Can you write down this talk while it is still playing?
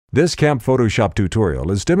This CampPhotoshop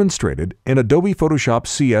tutorial is demonstrated in Adobe Photoshop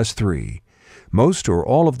CS3. Most or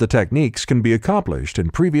all of the techniques can be accomplished in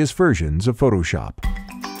previous versions of Photoshop.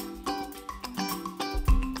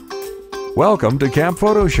 Welcome to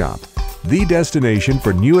CampPhotoshop, the destination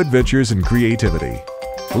for new adventures and creativity.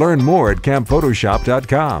 Learn more at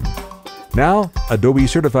CampPhotoshop.com. Now, Adobe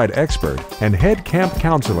Certified Expert and Head Camp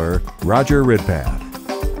Counselor, Roger Ridpath.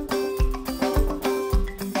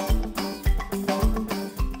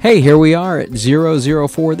 Hey, here we are at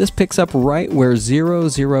 004. This picks up right where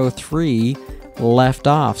 003 left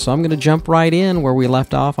off. So I'm going to jump right in where we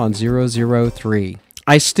left off on 003.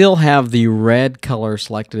 I still have the red color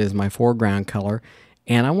selected as my foreground color,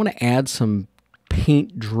 and I want to add some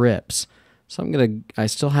paint drips. So I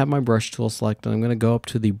still have my brush tool selected. I'm going to go up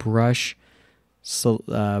to the brush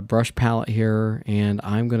palette here, and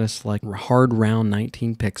I'm going to select hard round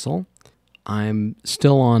 19 pixel. I'm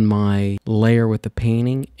still on my layer with the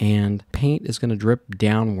painting, and paint is going to drip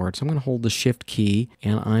downward. So I'm going to hold the shift key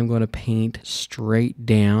and I'm going to paint straight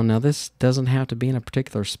down. Now this doesn't have to be in a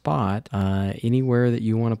particular spot. Anywhere that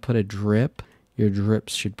you want to put a drip, your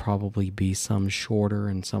drips should probably be some shorter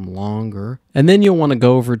and some longer. And then you'll want to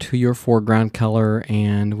go over to your foreground color,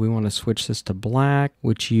 and we want to switch this to black,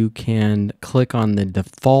 which you can click on the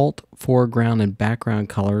default foreground and background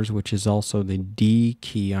colors, which is also the D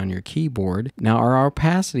key on your keyboard. Now our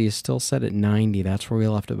opacity is still set at 90. That's where we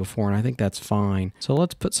left it before, and I think that's fine. So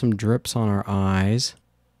let's put some drips on our eyes.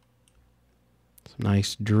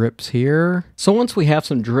 Nice drips here. So once we have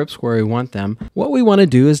some drips where we want them, what we want to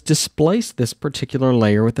do is displace this particular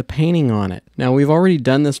layer with the painting on it. Now we've already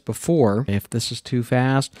done this before. If this is too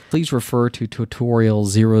fast, please refer to tutorial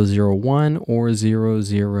 001 or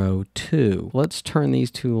 002. Let's turn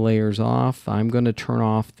these two layers off. I'm going to turn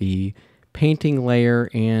off the painting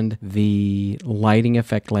layer and the lighting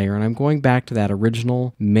effect layer, and I'm going back to that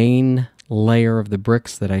original main layer of the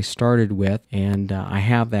bricks that I started with, and I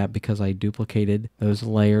have that because I duplicated those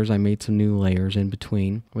layers. I made some new layers in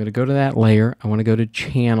between. I'm going to go to that layer. I want to go to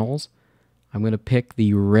channels. I'm going to pick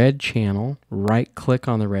the red channel, right click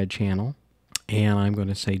on the red channel, and I'm going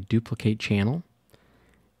to say duplicate channel.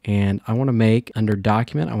 And I want to make, under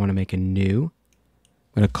document, I want to make a new.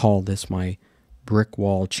 I'm going to call this my brick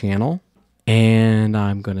wall channel, and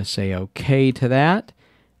I'm going to say okay to that.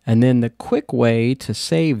 And then the quick way to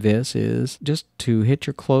save this is just to hit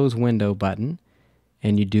your close window button,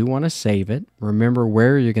 and you do want to save it. Remember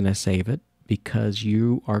where you're going to save it, because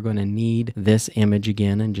you are going to need this image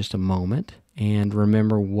again in just a moment. And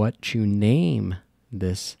remember what you name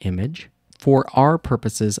this image. For our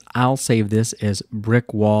purposes, I'll save this as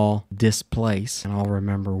brick wall displace, and I'll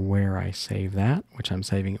remember where I save that, which I'm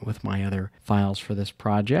saving it with my other files for this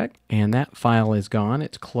project. And that file is gone,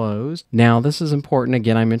 it's closed. Now this is important,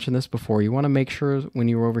 again, I mentioned this before, you want to make sure when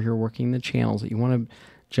you're over here working the channels that you want to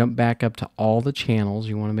jump back up to all the channels.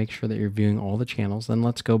 You want to make sure that you're viewing all the channels. Then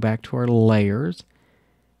let's go back to our layers,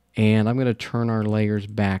 and I'm going to turn our layers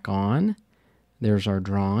back on. There's our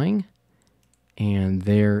drawing. And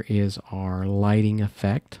there is our lighting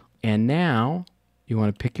effect. And now you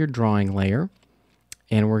want to pick your drawing layer,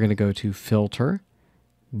 and we're going to go to Filter,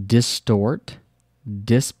 Distort,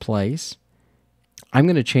 Displace. I'm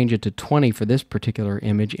going to change it to 20 for this particular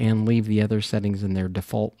image and leave the other settings in their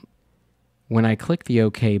default. When I click the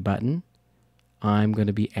OK button, I'm going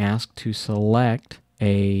to be asked to select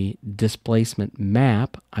a displacement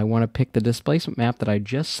map. I want to pick the displacement map that I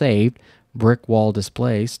just saved,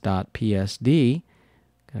 brickwalldisplace.psd.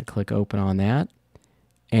 Gonna click open on that,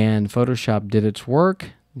 and Photoshop did its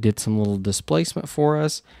work, did some little displacement for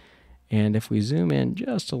us. And if we zoom in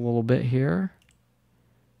just a little bit here,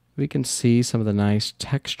 we can see some of the nice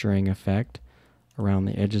texturing effect around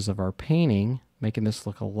the edges of our painting, making this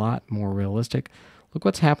look a lot more realistic. Look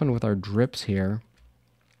what's happened with our drips here.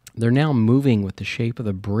 They're now moving with the shape of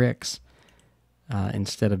the bricks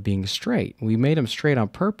instead of being straight. We made them straight on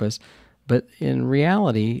purpose, but in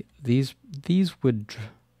reality, these would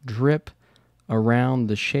drip around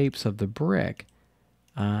the shapes of the brick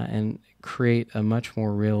and create a much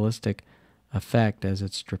more realistic effect as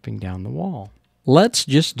it's dripping down the wall. Let's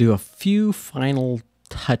just do a few final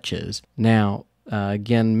touches. Now,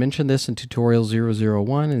 again, mentioned this in tutorial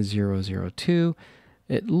 001 and 002.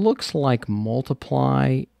 It looks like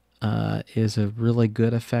multiply is a really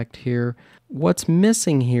good effect here. What's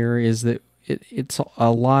missing here is that it's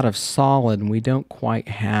a lot of solid, and we don't quite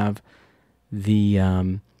have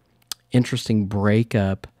the interesting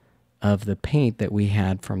breakup of the paint that we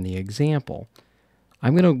had from the example.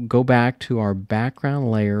 I'm going to go back to our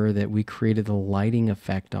background layer that we created the lighting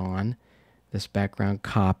effect on, this background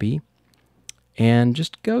copy, and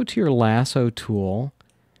just go to your lasso tool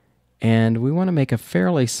And we want to make a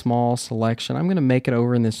fairly small selection. I'm going to make it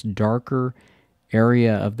over in this darker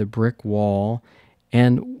area of the brick wall.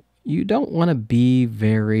 And you don't want to be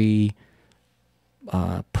very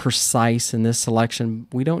precise in this selection.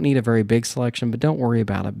 We don't need a very big selection, but don't worry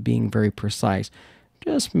about it being very precise.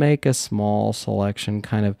 Just make a small selection,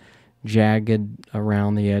 kind of jagged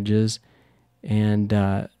around the edges. And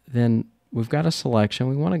then we've got a selection.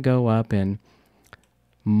 We want to go up and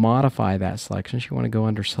modify that selection. So you want to go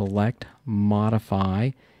under Select,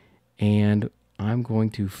 Modify, and I'm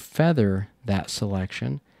going to feather that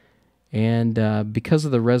selection. And because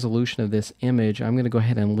of the resolution of this image, I'm going to go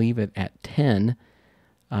ahead and leave it at 10,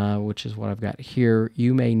 which is what I've got here.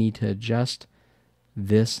 You may need to adjust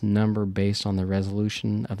this number based on the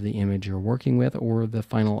resolution of the image you're working with or the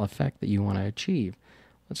final effect that you want to achieve.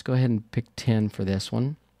 Let's go ahead and pick 10 for this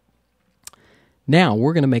one. Now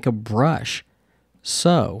we're going to make a brush.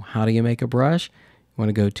 So how do you make a brush? You want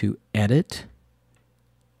to go to Edit,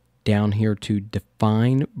 down here to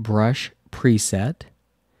Define Brush Preset.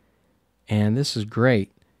 And this is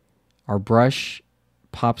great. Our brush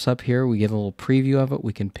pops up here. We get a little preview of it.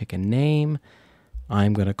 We can pick a name.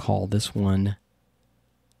 I'm going to call this one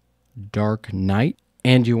Dark Night.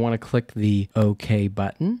 And you want to click the OK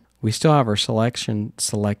button. We still have our selection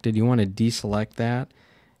selected. You want to deselect that.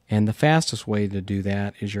 And the fastest way to do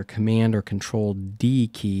that is your Command or Control D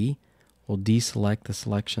key will deselect the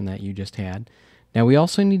selection that you just had. Now we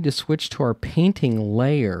also need to switch to our painting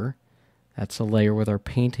layer. That's a layer with our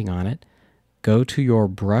painting on it. Go to your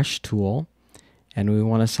brush tool and we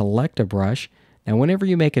want to select a brush. Now whenever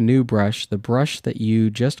you make a new brush, the brush that you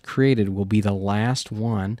just created will be the last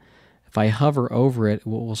one. If I hover over it, it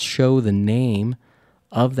will show the name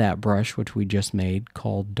of that brush which we just made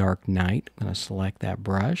called Dark Night. I'm going to select that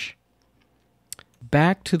brush.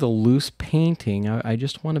 Back to the loose painting, I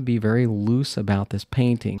just want to be very loose about this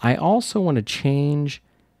painting. I also want to change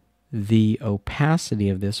the opacity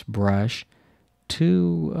of this brush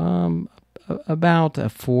to about a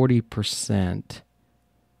 40%.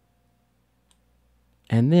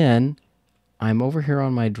 And then I'm over here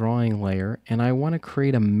on my drawing layer and I want to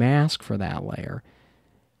create a mask for that layer.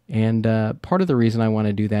 And part of the reason I want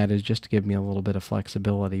to do that is just to give me a little bit of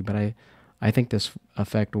flexibility, but I think this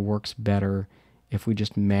effect works better if we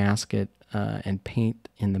just mask it and paint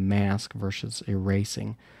in the mask versus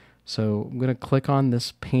erasing. So I'm going to click on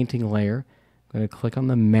this painting layer. I'm going to click on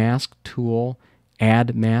the mask tool,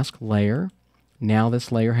 add mask layer. Now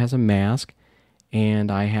this layer has a mask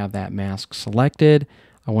and I have that mask selected.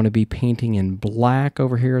 I want to be painting in black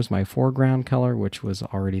over here as my foreground color, which was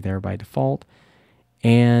already there by default.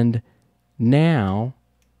 And now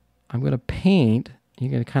I'm going to paint.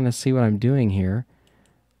 You're going to kind of see what I'm doing here.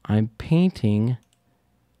 I'm painting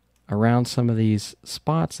around some of these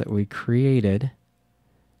spots that we created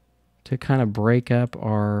to kind of break up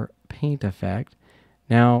our paint effect.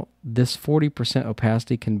 Now this 40%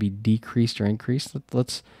 opacity can be decreased or increased.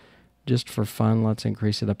 Let's just for fun, let's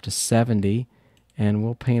increase it up to 70 and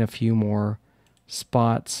we'll paint a few more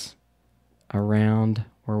spots around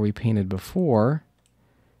where we painted before.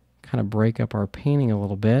 Kind of break up our painting a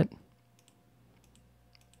little bit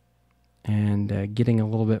and getting a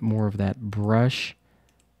little bit more of that brush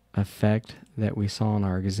effect that we saw in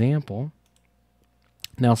our example.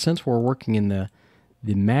 Now since we're working in the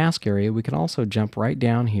mask area, we can also jump right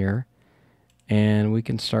down here and we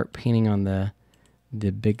can start painting on the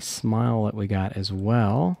big smile that we got as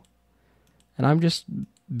well. And I'm just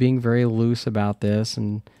being very loose about this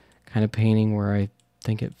and kind of painting where I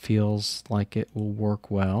think it feels like it will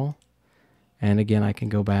work well. And again, I can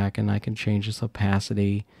go back and I can change this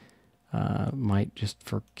opacity. Might just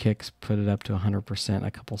for kicks put it up to 100%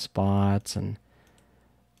 a couple spots and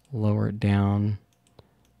lower it down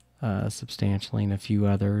substantially in a few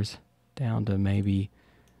others, down to maybe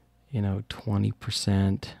 20%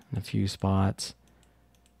 in a few spots,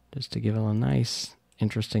 just to give it a nice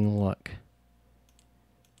interesting look.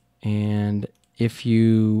 And if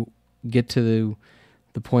you get to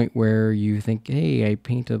the point where you think, hey, I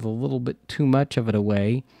painted a little bit too much of it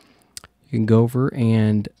away, you can go over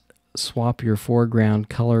and swap your foreground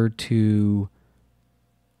color to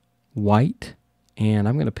white, and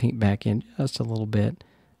I'm going to paint back in just a little bit.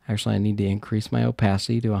 Actually, I need to increase my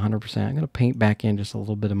opacity to 100%. I'm going to paint back in just a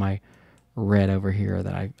little bit of my red over here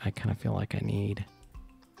that I kind of feel like I need.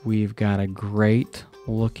 We've got a great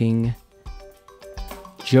looking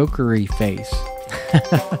jokery face.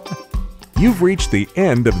 You've reached the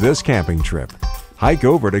end of this camping trip. Hike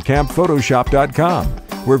over to CampPhotoshop.com,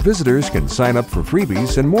 where visitors can sign up for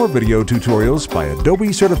freebies and more video tutorials by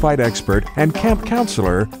Adobe certified expert and camp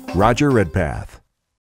counselor Roger Redpath.